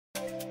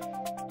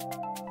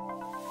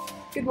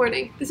Good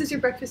morning. This is your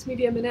Breakfast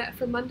Media Minute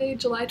for Monday,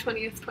 July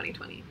 20th,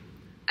 2020.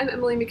 I'm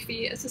Emily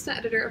McPhee, Assistant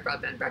Editor of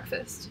Broadband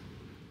Breakfast.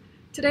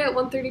 Today at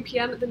 1:30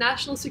 p.m., the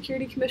National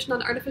Security Commission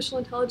on Artificial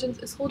Intelligence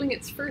is holding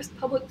its first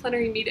public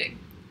plenary meeting.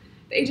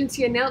 The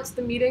agency announced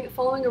the meeting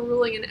following a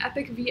ruling in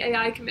EPIC v.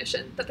 AI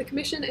Commission that the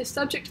Commission is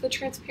subject to the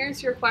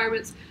transparency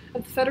requirements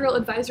of the Federal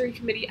Advisory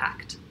Committee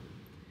Act.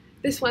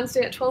 This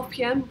Wednesday at 12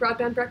 p.m.,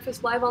 Broadband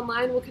Breakfast Live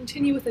Online will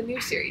continue with a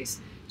new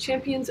series,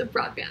 Champions of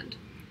Broadband.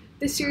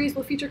 This series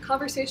will feature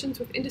conversations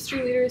with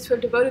industry leaders who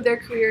have devoted their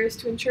careers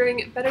to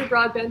ensuring better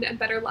broadband and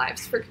better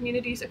lives for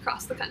communities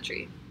across the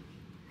country.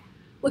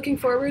 Looking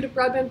forward,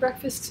 Broadband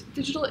Breakfast's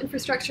Digital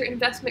Infrastructure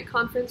Investment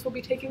Conference will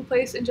be taking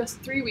place in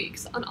just 3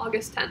 weeks on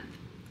August 10th.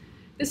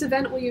 This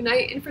event will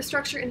unite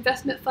infrastructure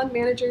investment fund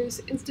managers,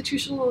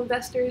 institutional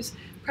investors,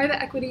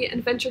 private equity,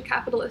 and venture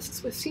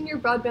capitalists with senior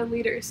broadband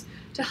leaders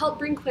to help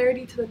bring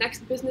clarity to the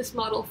next business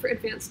model for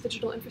advanced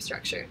digital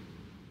infrastructure.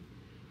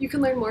 You can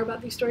learn more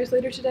about these stories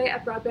later today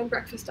at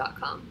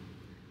broadbandbreakfast.com.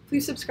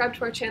 Please subscribe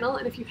to our channel,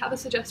 and if you have a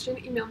suggestion,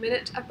 email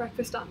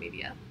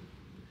minute@breakfast.media.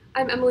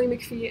 I'm Emily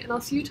McPhee, and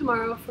I'll see you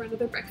tomorrow for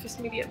another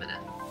Breakfast Media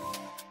Minute.